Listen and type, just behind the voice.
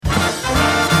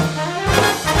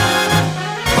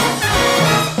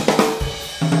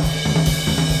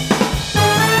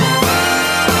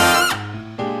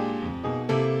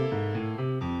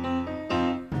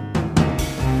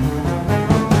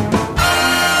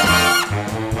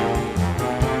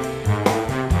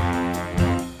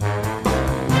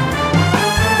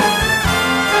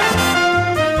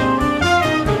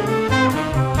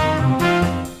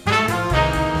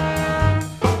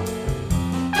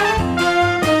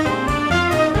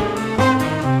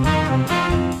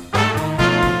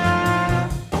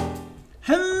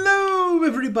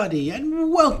everybody,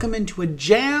 and welcome into a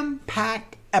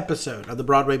jam-packed episode of the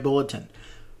Broadway Bulletin.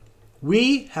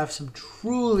 We have some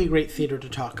truly great theater to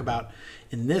talk about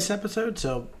in this episode,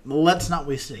 so let's not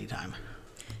waste any time.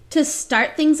 To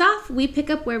start things off, we pick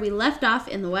up where we left off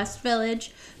in the West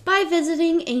Village by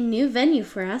visiting a new venue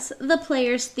for us, the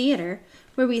Players Theater,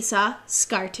 where we saw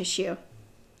Scar Tissue.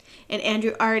 And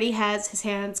Andrew already has his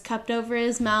hands cupped over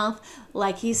his mouth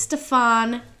like he's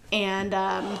Stefan, and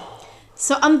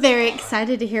so I'm very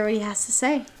excited to hear what he has to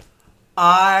say.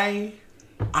 I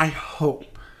hope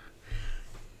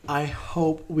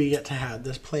we get to have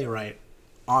this playwright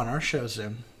on our show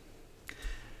soon.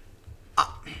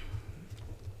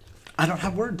 I don't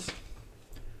have words.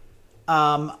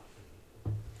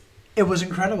 It was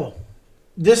incredible.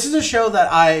 This is a show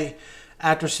that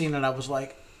after seeing it, I was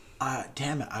like,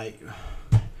 damn it,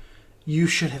 you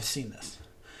should have seen this.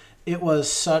 It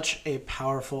was such a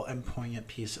powerful and poignant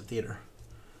piece of theater.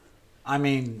 I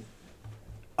mean,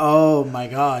 oh my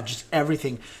God, just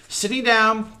everything. Sitting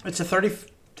down, it's a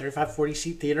 35, 40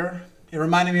 seat theater. It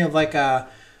reminded me of like a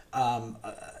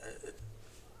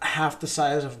half the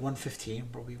size of 115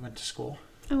 where we went to school.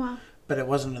 Oh, wow. But it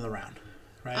wasn't in the round,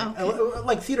 right? Okay.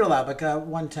 Like Theater Lab, like a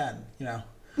 110, you know,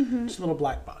 just a little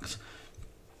black box.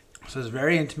 So it's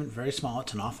very intimate, very small.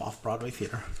 It's an off-Broadway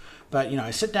theater. But, you know,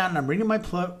 I sit down and I'm reading my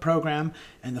program,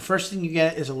 and the first thing you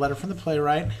get is a letter from the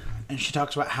playwright, and she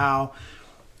talks about how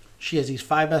she has these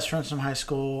 5 best friends from high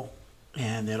school,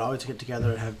 and they'd always get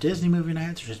together and have Disney movie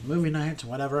nights or just movie nights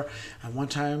and whatever. And one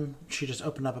time she just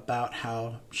opened up about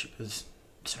how she was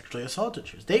sexually assaulted.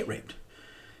 She was date raped.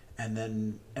 And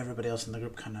then everybody else in the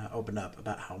group kind of opened up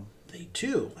about how they,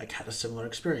 too, like, had a similar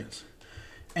experience.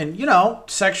 And, you know,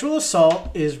 sexual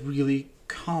assault is really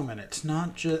common. It's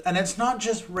not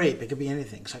just rape. It could be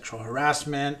anything. Sexual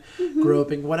harassment,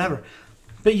 groping, whatever.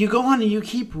 But you go on and you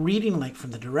keep reading, like,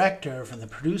 from the director, from the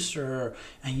producer,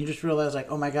 and you just realize, like,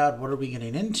 oh my God, what are we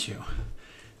getting into?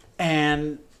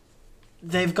 And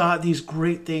they've got these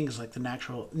great things like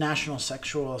the National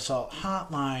Sexual Assault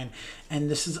Hotline,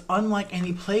 and this is unlike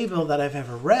any playbill that I've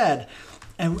ever read.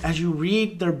 And as you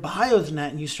read their bios in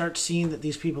that and you start seeing that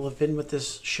these people have been with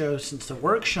this show since the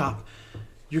workshop,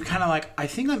 you're kind of like, I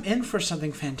think I'm in for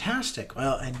something fantastic.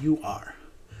 Well, and you are.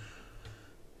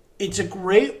 It's a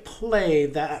great play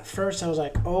that at first I was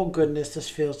like, oh goodness, this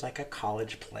feels like a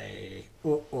college play.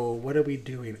 Oh, what are we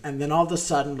doing? And then all of a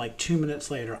sudden, like 2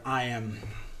 minutes later, I am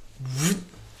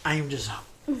just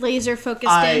Laser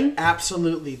focused in.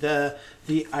 Absolutely.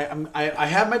 I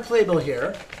have my playbill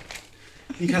here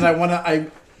because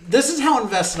this is how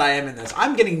invested I am in this.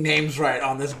 I'm getting names right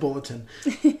on this bulletin.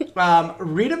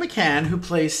 Rita McCann, who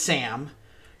plays Sam,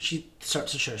 she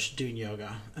starts the show. She's doing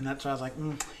yoga, and that's why I was like,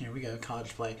 here we go, college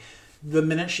play. The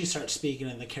minute she starts speaking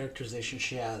and the characterization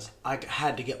she has, I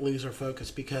had to get laser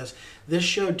focused because this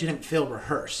show didn't feel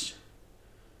rehearsed.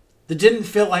 It didn't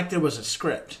feel like there was a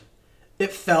script.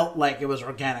 It felt like it was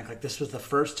organic. Like this was the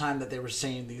first time that they were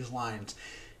saying these lines.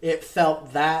 It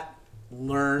felt that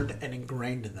learned and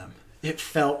ingrained in them. It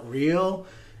felt real,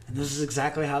 and this is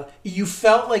exactly how you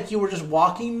felt like you were just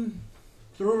walking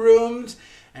through rooms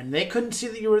and they couldn't see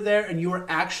that you were there, and you were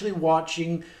actually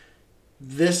watching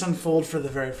this unfold for the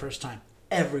very first time.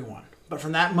 Everyone. But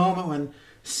from that moment when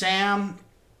Sam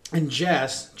and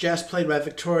Jess played by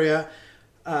Victoria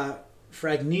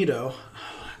Fragnito,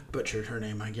 butchered her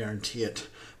name, I guarantee it,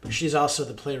 but she's also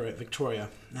the playwright, Victoria.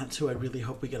 And that's who I really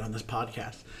hope we get on this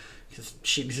podcast, because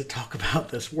she needs to talk about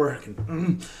this work.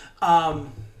 And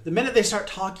the minute they start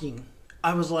talking,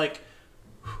 I was like,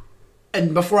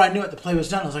 and before I knew it, the play was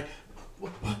done. I was like,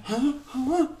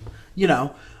 huh? You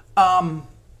know,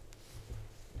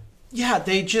 yeah,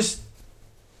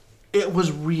 it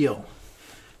was real.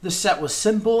 The set was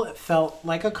simple. It felt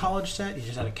like a college set. You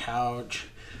just had a couch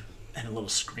and a little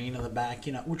screen in the back,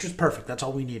 you know, which was perfect. That's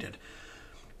all we needed.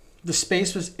 The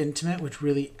space was intimate, which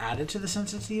really added to the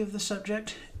sensitivity of the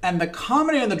subject. And the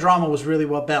comedy and the drama was really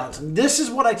well balanced. And this is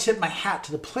what I tip my hat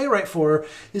to the playwright for,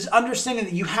 is understanding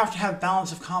that you have to have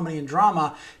balance of comedy and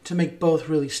drama to make both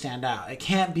really stand out. It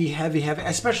can't be heavy,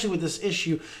 especially with this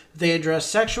issue. They address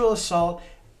sexual assault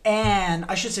and,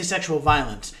 I should say sexual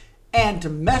violence, and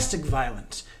domestic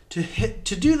violence.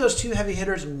 To do those two heavy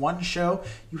hitters in one show,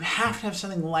 you have to have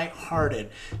something lighthearted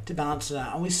to balance it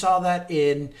out. And we saw that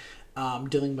in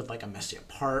dealing with like a messy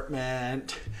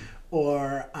apartment,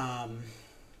 or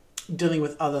dealing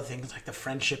with other things like the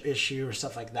friendship issue or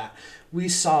stuff like that. We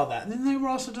saw that. And then they were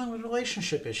also dealing with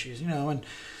relationship issues, you know, and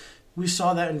we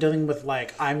saw that in dealing with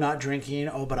like, I'm not drinking,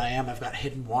 oh, but I am. I've got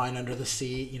hidden wine under the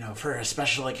seat, you know, for a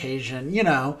special occasion, you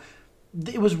know.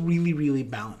 It was really, really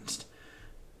balanced.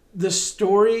 The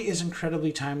story is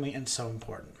incredibly timely and so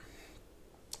important.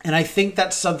 And I think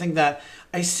that's something that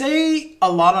I say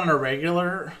a lot on our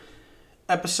regular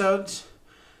episodes,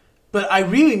 but I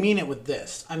really mean it with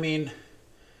this. I mean...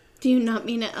 Do you not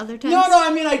mean it other times? No,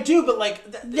 I mean I do, but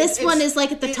like... This one is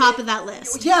like at the top of that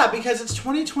list. Yeah, because it's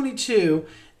 2022,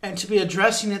 and to be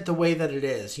addressing it the way that it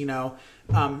is, you know...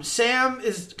 Sam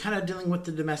is kind of dealing with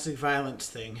the domestic violence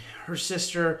thing. Her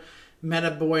sister met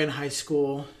a boy in high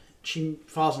school. She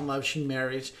falls in love. She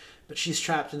marries. But she's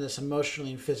trapped in this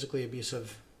emotionally and physically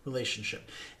abusive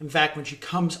relationship. In fact, when she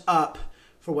comes up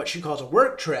for what she calls a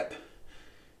work trip,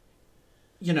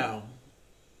 you know,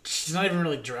 she's not even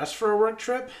really dressed for a work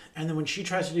trip. And then when she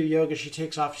tries to do yoga, she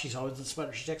takes off. She's always in a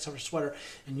sweater. She takes off her sweater.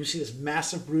 And you see this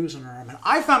massive bruise on her arm. And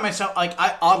I found myself, like,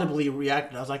 I audibly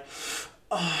reacted. I was like,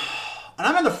 oh... And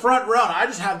I'm in the front row, and I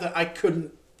just have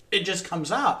it just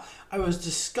comes out. I was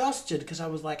disgusted because I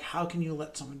was like, how can you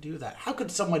let someone do that? How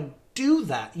could someone do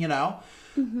that, you know?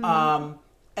 Mm-hmm.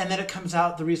 And then it comes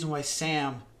out the reason why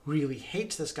Sam really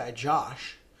hates this guy,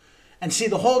 Josh. And see,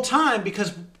 the whole time,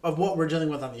 because of what we're dealing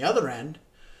with on the other end,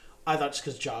 I thought it's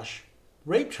because Josh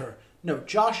raped her. No,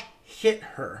 Josh hit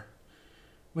her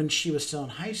when she was still in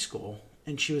high school,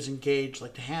 and she was engaged,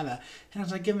 like, to Hannah. And I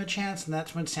was like, give him a chance. And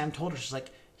that's when Sam told her, she's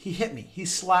like, he hit me. He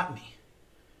slapped me.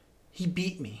 He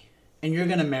beat me. And you're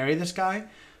going to marry this guy?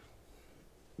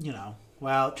 You know,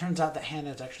 well, it turns out that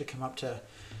Hannah's actually come up to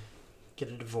get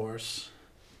a divorce,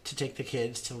 to take the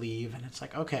kids, to leave. And it's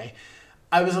like, okay.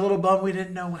 I was a little bummed we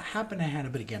didn't know what happened to Hannah.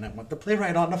 But again, I want the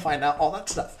playwright on to find out all that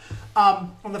stuff.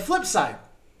 On the flip side,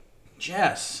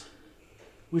 Jess.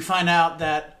 We find out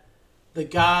that the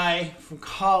guy from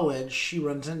college, she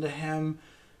runs into him.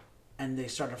 And they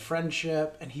start a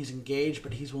friendship, and he's engaged,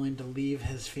 but he's willing to leave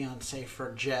his fiancée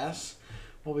for Jess.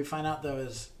 What we find out, though,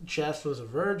 is Jess was a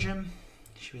virgin.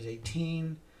 She was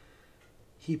 18.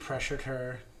 He pressured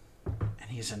her,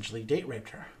 and he essentially date raped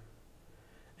her.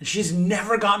 And she's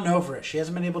never gotten over it. She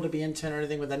hasn't been able to be intimate or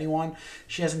anything with anyone.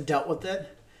 She hasn't dealt with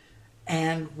it.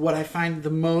 And what I find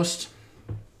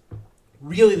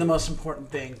really the most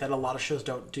important thing that a lot of shows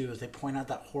don't do is they point out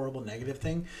that horrible negative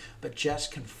thing, but Jess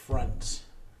confronts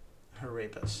her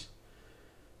rapist.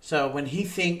 So when he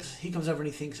comes over and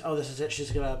he thinks, oh, this is it,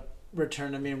 she's gonna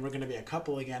return to me and we're gonna be a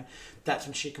couple again, that's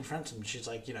when she confronts him. She's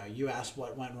like, you know, you asked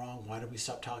what went wrong, why did we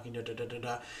stop talking, da da da da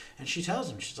da. And she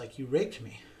tells him, she's like, you raped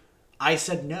me. I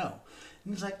said no.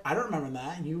 And he's like, I don't remember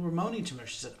that, and you were moaning to me.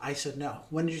 She said, I said no.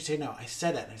 When did you say no? I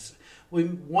said it. And I said, well,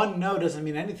 one no doesn't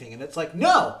mean anything. And it's like,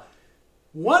 no,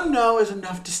 one no is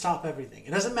enough to stop everything.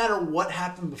 It doesn't matter what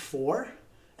happened before,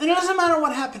 and it doesn't matter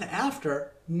what happened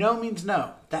after. No means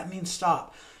no. That means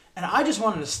stop. And I just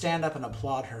wanted to stand up and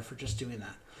applaud her for just doing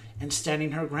that and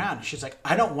standing her ground. She's like,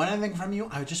 I don't want anything from you.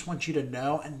 I just want you to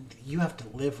know, and you have to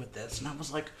live with this. And I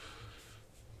was like,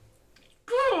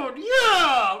 good,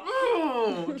 yeah.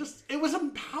 Oh, it was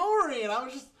empowering. And I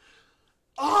was just,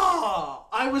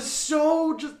 I was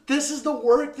so this is the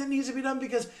work that needs to be done,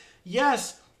 because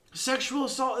yes, sexual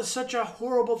assault is such a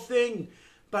horrible thing.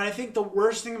 But I think the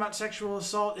worst thing about sexual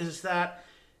assault is that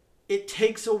it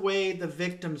takes away the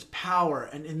victim's power.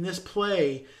 And in this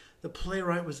play, the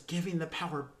playwright was giving the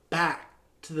power back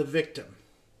to the victim.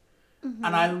 Mm-hmm.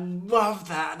 And I love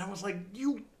that. And I was like,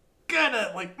 you get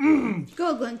it. Like,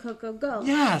 Go, Glenn Coco, go.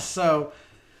 Yeah, so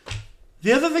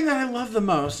the other thing that I love the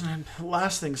most, and the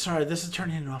last thing, sorry, this is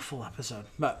turning into a full episode,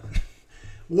 but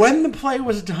when the play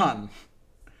was done,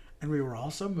 and we were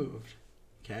all so moved,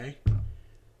 okay,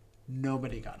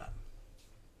 nobody got up.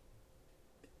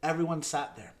 Everyone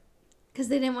sat there. Because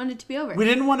they didn't want it to be over. We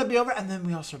didn't want it to be over, and then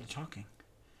we all started talking.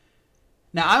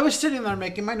 Now, I was sitting there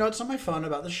making my notes on my phone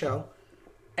about the show.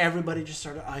 Everybody just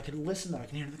started, I could listen, though. I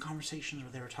can hear the conversations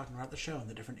where they were talking about the show and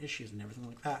the different issues and everything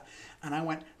like that. And I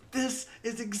went, this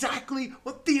is exactly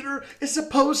what theater is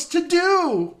supposed to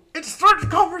do. It starts a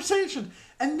conversation.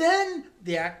 And then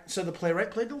so the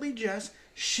playwright played the lead, Jess.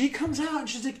 She comes out and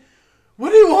she's like,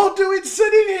 what are you all doing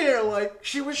sitting here? Like,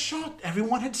 she was shocked.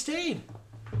 Everyone had stayed.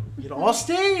 You'd all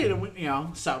stayed, you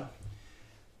know, so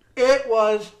it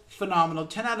was phenomenal.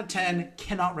 10 out of 10,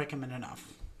 cannot recommend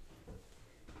enough.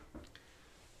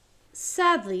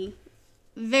 Sadly,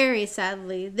 very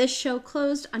sadly, this show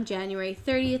closed on January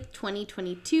 30th,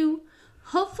 2022.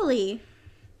 Hopefully,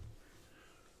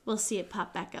 we'll see it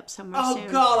pop back up somewhere soon.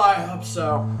 Oh God, I hope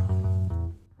so.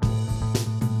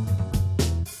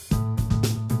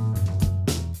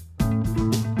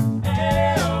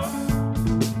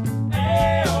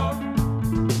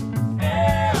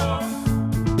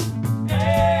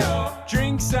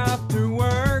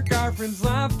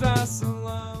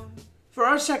 For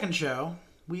our second show,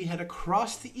 we head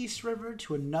across the East River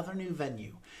to another new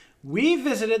venue. we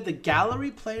visited the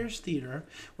Gallery Players Theater,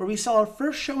 where we saw our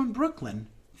first show in Brooklyn,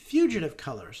 Fugitive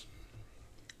Colors.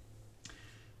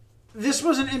 This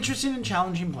was an interesting and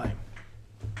challenging play.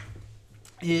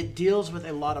 It deals with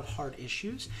a lot of hard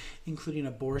issues, including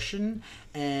abortion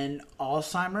and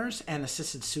Alzheimer's and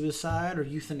assisted suicide or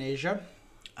euthanasia.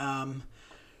 And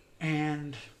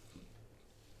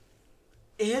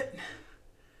it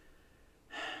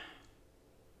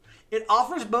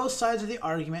offers both sides of the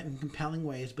argument in compelling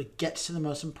ways, but gets to the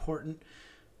most important,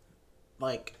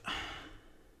 the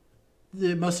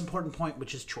most important point,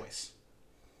 which is choice.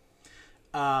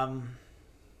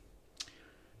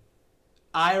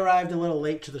 I arrived a little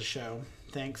late to the show.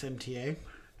 Thanks, MTA.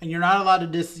 And you're not allowed to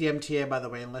diss the MTA, by the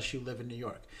way, unless you live in New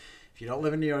York. If you don't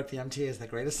live in New York, the MTA is the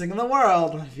greatest thing in the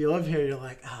world. If you live here, you're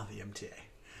like, oh, the MTA.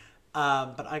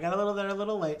 But I got a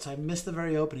little late, so I missed the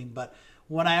very opening. But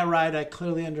when I arrived, I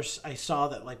clearly I saw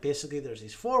that, basically there's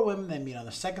these 4 women. They meet on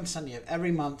the second Sunday of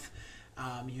every month.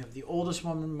 You have the oldest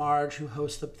woman, Marge, who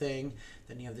hosts the thing.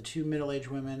 Then you have the 2 middle-aged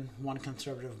women, 1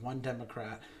 conservative, 1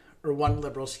 Democrat. Or 1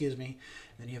 liberal, excuse me.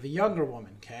 Then you have a younger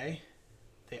woman, okay?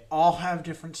 They all have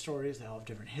different stories. They all have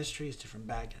different histories, different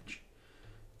baggage.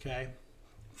 Okay?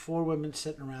 4 women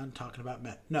sitting around talking about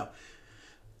men. No.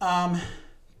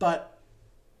 But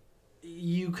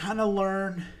you kind of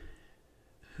learn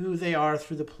who they are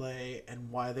through the play and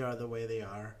why they are the way they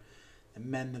are. The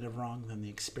men that have wronged them, the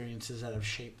experiences that have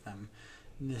shaped them,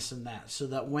 and this and that. So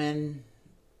that when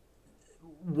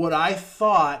what I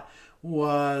thought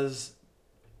was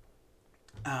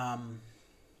kind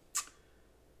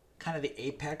of the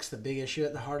apex, the big issue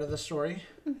at the heart of the story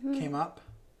came up.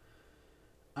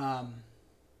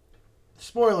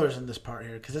 Spoilers in this part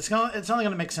here, because it's only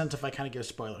going to make sense if I kind of give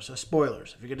spoilers. So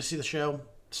spoilers. If you're going to see the show,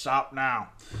 stop now.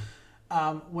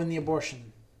 When the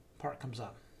abortion part comes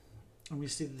up, and we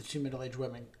see that the 2 middle-aged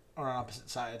women are on opposite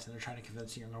sides, and they're trying to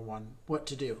convince the younger one what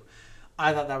to do.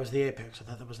 I thought that was the apex. I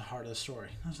thought that was the heart of the story.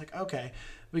 I was like, okay.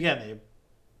 But again, they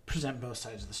present both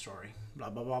sides of the story. Blah,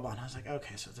 blah, blah, blah. And I was like,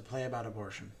 okay, so it's a play about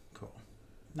abortion. Cool.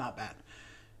 Not bad.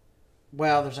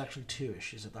 Well, there's actually 2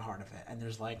 issues at the heart of it. And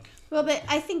there's Well, but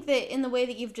I think that in the way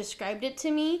that you've described it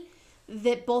to me,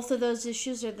 that both of those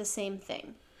issues are the same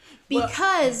thing.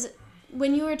 Because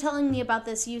when you were telling me about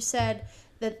this, you said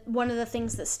that one of the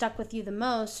things that stuck with you the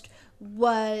most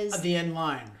was... the end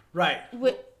line. Right.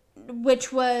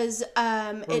 Which was...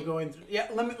 going through... Yeah,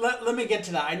 let me get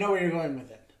to that. I know where you're going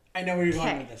with it.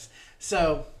 Going with this.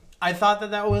 So, I thought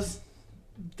that was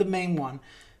the main one.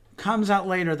 Comes out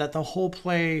later that the whole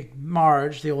play,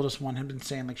 Marge, the oldest one, had been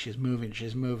saying, she's moving.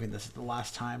 This is the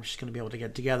last time she's going to be able to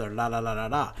get together. La, la, la, la,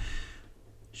 la.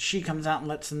 She comes out and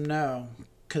lets them know,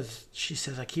 because she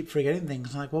says, I keep forgetting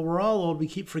things. I'm like, well, we're all old. We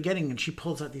keep forgetting. And she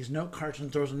pulls out these note cards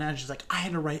and throws them down. She's like, I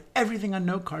had to write everything on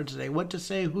note cards today. What to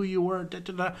say, who you were, da,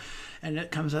 da, da. And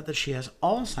it comes out that she has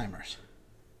Alzheimer's.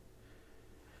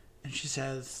 And she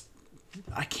says,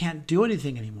 I can't do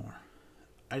anything anymore.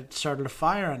 I started a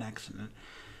fire on accident.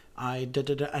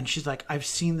 And she's like, I've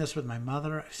seen this with my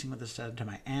mother. I've seen what this did to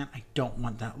my aunt. I don't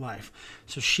want that life.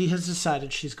 So she has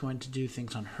decided she's going to do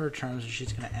things on her terms, and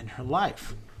she's going to end her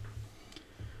life.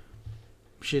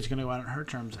 She's going to go out on her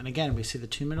terms. And again, we see the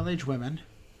 2 middle-aged women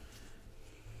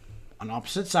on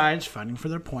opposite sides fighting for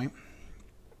their point.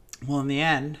 Well, in the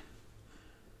end,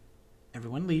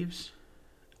 everyone leaves.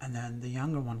 And then the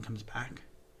younger one comes back.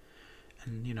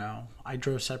 And, I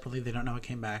drove separately. They don't know I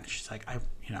came back. She's like, I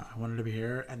wanted to be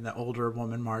here. And the older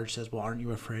woman, Marge, says, well, aren't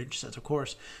you afraid? She says, of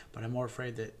course. But I'm more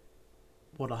afraid that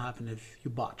what'll happen if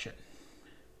you botch it.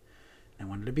 And I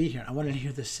wanted to be here. I wanted to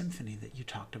hear the symphony that you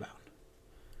talked about.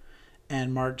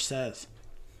 And Marge says,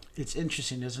 it's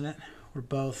interesting, isn't it? We're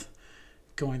both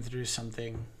going through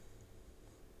something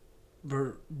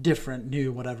different,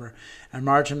 new, whatever. And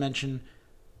Marge had mentioned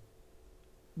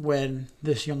when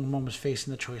this young woman was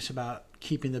facing the choice about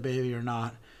keeping the baby or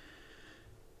not,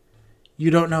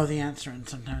 you don't know the answer, and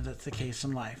sometimes that's the case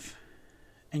in life.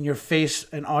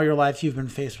 And all your life you've been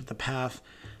faced with the path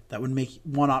that would make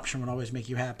one option would always make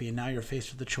you happy, and now you're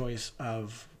faced with the choice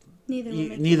of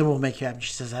neither will make you happy.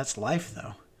 She says that's life,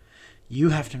 though. You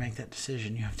have to make that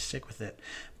decision. You have to stick with it.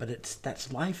 But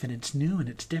that's life, and it's new, and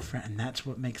it's different, and that's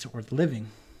what makes it worth living.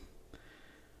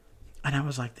 And I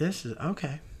was like, this is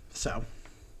okay. So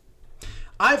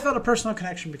I felt a personal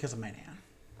connection because of my nan.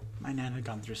 My nan had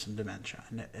gone through some dementia,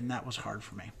 and that was hard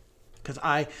for me. Because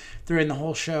during the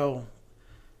whole show,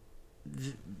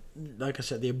 like I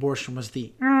said, the abortion was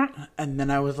and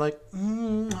then I was like,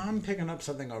 I'm picking up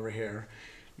something over here.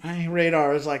 My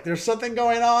radar is like, there's something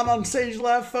going on stage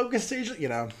left, focus stage,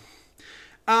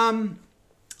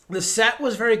 The set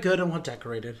was very good and well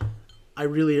decorated. I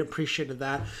really appreciated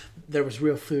that. There was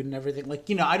real food and everything. Like,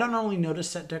 I don't normally notice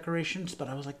set decorations, but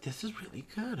I was like, this is really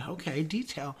good. Okay,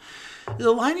 detail.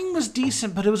 The lighting was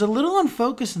decent, but it was a little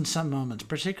unfocused in some moments,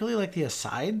 particularly like the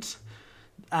asides.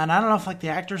 And I don't know if like the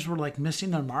actors were like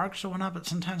missing their marks or whatnot, but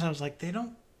sometimes I was like, they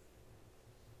don't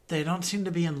seem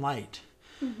to be in light.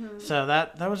 Mm-hmm. So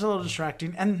that was a little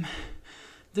distracting. And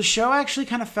the show actually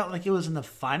kind of felt like it was in the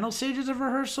final stages of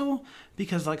rehearsal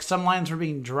because like some lines were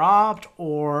being dropped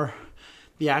or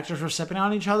the actors were stepping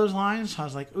on each other's lines. So I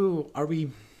was like, ooh,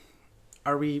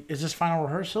 is this final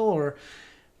rehearsal or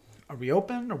are we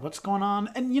open or what's going on?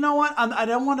 And you know what? I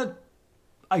don't want to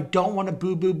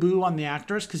boo on the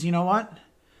actors because you know what?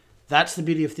 That's the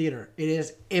beauty of theater. It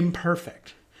is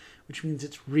imperfect, which means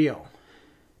it's real.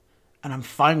 And I'm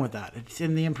fine with that. It's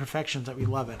in the imperfections that we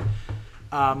love it.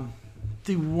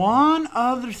 The one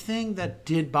other thing that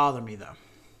did bother me, though,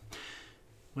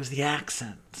 was the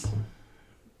accents.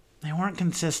 They weren't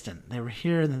consistent. They were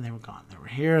here and then they were gone. They were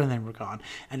here and they were gone.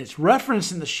 And it's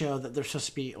referenced in the show that they're supposed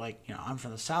to be like, I'm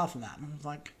from the South and that. And I was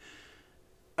like,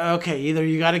 okay, either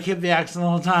you got to keep the accent the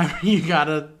whole time or you got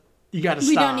to stop.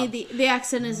 We don't need the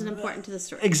accent isn't important to the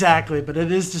story. Exactly, but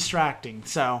it is distracting.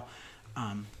 So,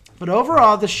 but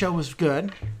overall, the show was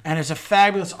good, and it's a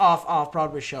fabulous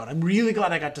off-Broadway show, and I'm really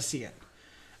glad I got to see it.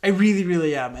 I really,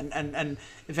 really am. And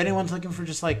if anyone's looking for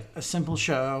just like a simple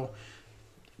show,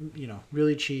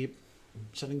 really cheap,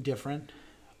 something different,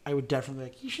 I would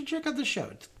definitely you should check out the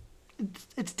show.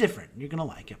 It's different. You're gonna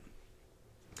like it.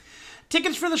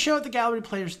 Tickets for the show at the Gallery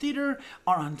Players Theater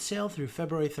are on sale through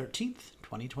February 13th,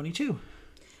 2022.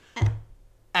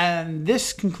 And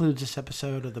this concludes this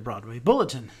episode of the Broadway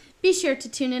Bulletin. Be sure to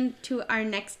tune in to our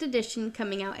next edition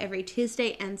coming out every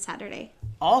Tuesday and Saturday.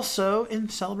 Also, in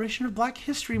celebration of Black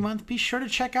History Month, be sure to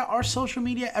check out our social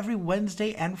media every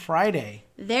Wednesday and Friday.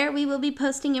 There we will be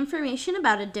posting information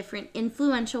about a different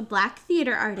influential Black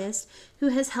theater artist who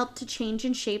has helped to change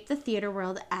and shape the theater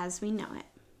world as we know it.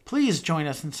 Please join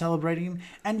us in celebrating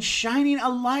and shining a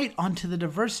light onto the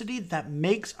diversity that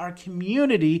makes our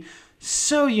community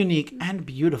so unique and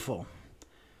beautiful.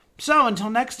 So until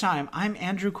next time, I'm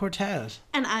Andrew Cortez.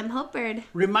 And I'm Hope Bird.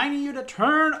 Reminding you to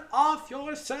turn off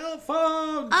your cell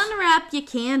phones. Unwrap your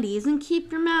candies and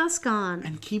keep your mask on.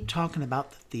 And keep talking about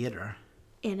the theater.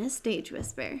 In a stage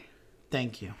whisper.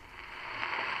 Thank you.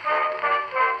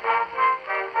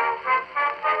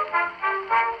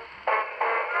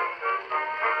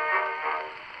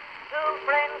 Two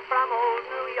friends from old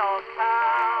New York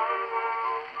town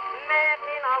met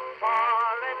in a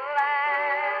foreign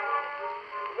land.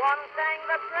 One sang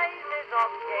the praises of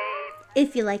Gabe.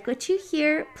 If you like what you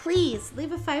hear, please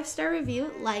leave a 5-star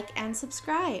review, like, and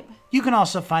subscribe. You can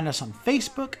also find us on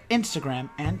Facebook, Instagram,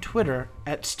 and Twitter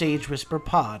at Stage Whisper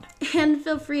Pod. And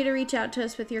feel free to reach out to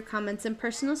us with your comments and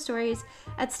personal stories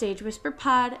at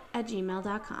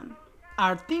stagewhisperpod@gmail.com.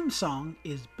 Our theme song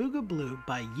is Booga Blue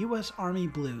by U.S. Army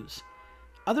Blues.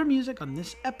 Other music on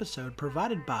this episode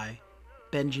provided by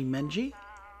Benji Menji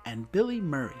and Billy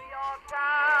Murray.